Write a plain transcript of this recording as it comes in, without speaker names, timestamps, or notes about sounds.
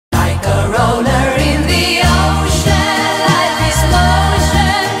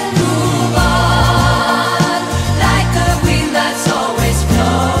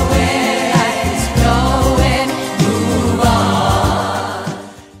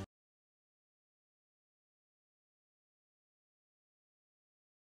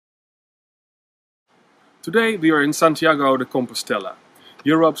Today we are in Santiago de Compostela,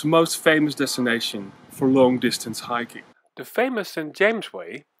 Europe's most famous destination for long-distance hiking. The famous St. James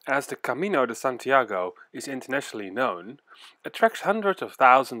Way, as the Camino de Santiago is internationally known, attracts hundreds of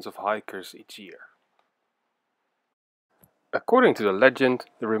thousands of hikers each year. According to the legend,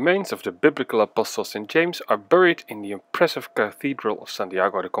 the remains of the biblical apostle St. James are buried in the impressive Cathedral of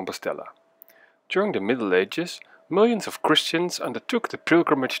Santiago de Compostela. During the Middle Ages, millions of Christians undertook the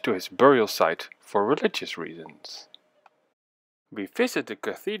pilgrimage to his burial site for religious reasons. We visit the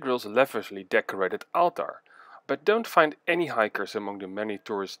cathedral's lavishly decorated altar, but don't find any hikers among the many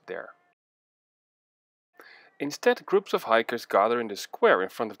tourists there. Instead, groups of hikers gather in the square in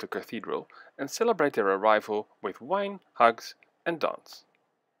front of the cathedral and celebrate their arrival with wine, hugs, and dance.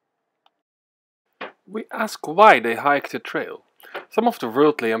 We ask why they hike the trail. Some of the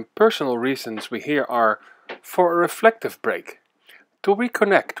worldly and personal reasons we hear are for a reflective break, to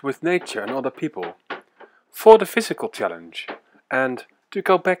reconnect with nature and other people, for the physical challenge, and to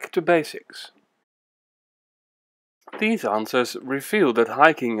go back to basics. These answers reveal that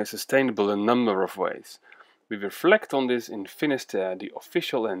hiking is sustainable in a number of ways. We reflect on this in Finisterre, the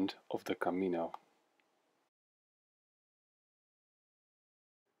official end of the Camino.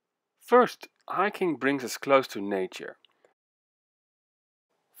 First, hiking brings us close to nature.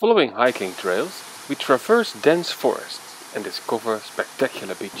 Following hiking trails, we traverse dense forests and discover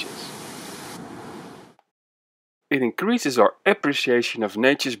spectacular beaches. It increases our appreciation of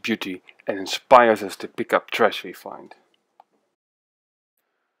nature's beauty and inspires us to pick up trash we find.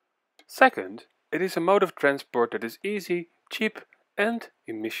 Second, it is a mode of transport that is easy, cheap, and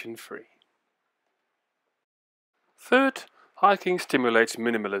emission-free. Third, hiking stimulates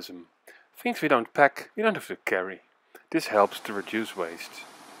minimalism. Things we don't pack, we don't have to carry. This helps to reduce waste.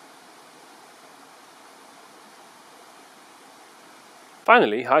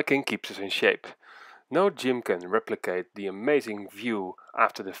 Finally, hiking keeps us in shape. No gym can replicate the amazing view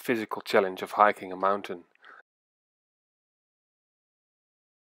after the physical challenge of hiking a mountain.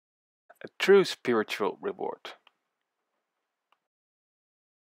 A true spiritual reward.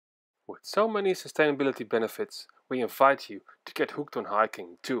 With so many sustainability benefits, we invite you to get hooked on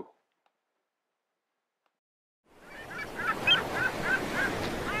hiking too.